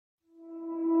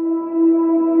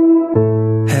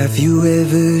Have you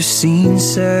ever seen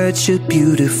such a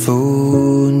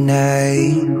beautiful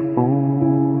night?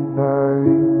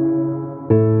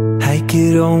 I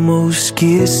could almost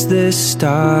kiss the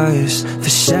stars for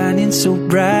shining so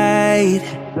bright.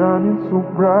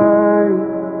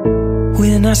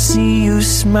 When I see you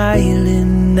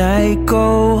smiling, I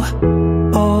go,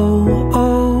 oh,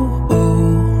 oh,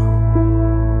 oh.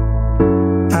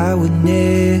 I would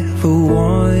never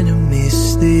wanna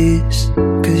miss this,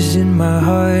 'cause in my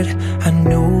heart I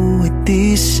know what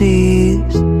this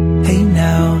is. Hey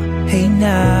now,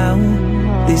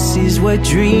 this is what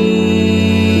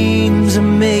dreams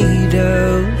are made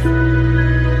of.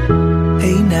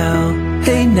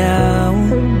 Hey now,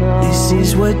 this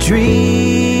is what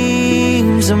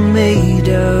dreams are made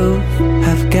of.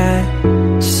 I've got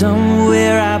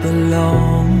somewhere I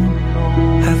belong.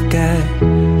 I've got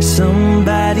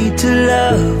somebody to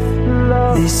love.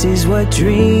 This is what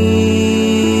dreams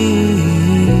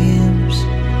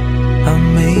are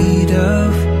made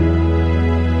of.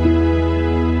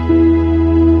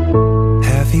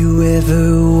 Have you ever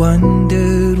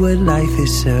wondered what life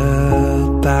is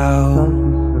about?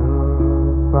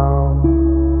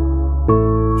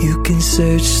 You can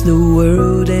search the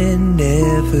world and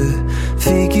never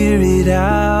figure it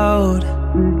out.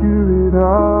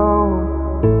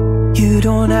 You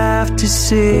don't have to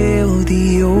sail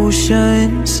the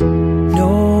oceans,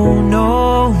 no,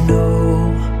 no, no.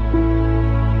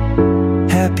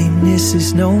 Happiness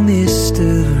is no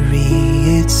mystery,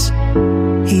 it's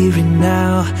here and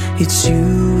now, it's you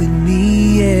and me,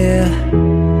 yeah.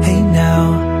 Hey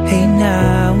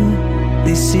now,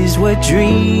 this is what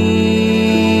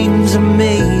dreams are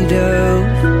made of.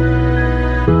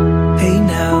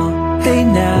 Hey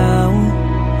now,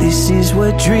 this is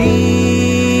what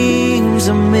dreams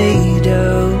are made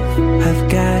of. I've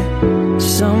got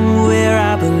somewhere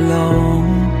I belong.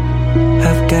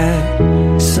 I've got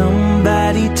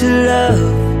somebody to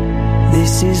love.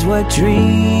 This is what dreams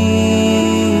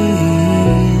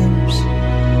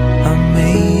are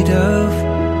made of.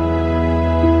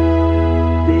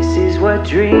 This is what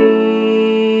dreams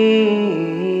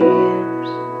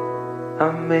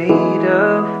are made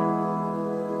of.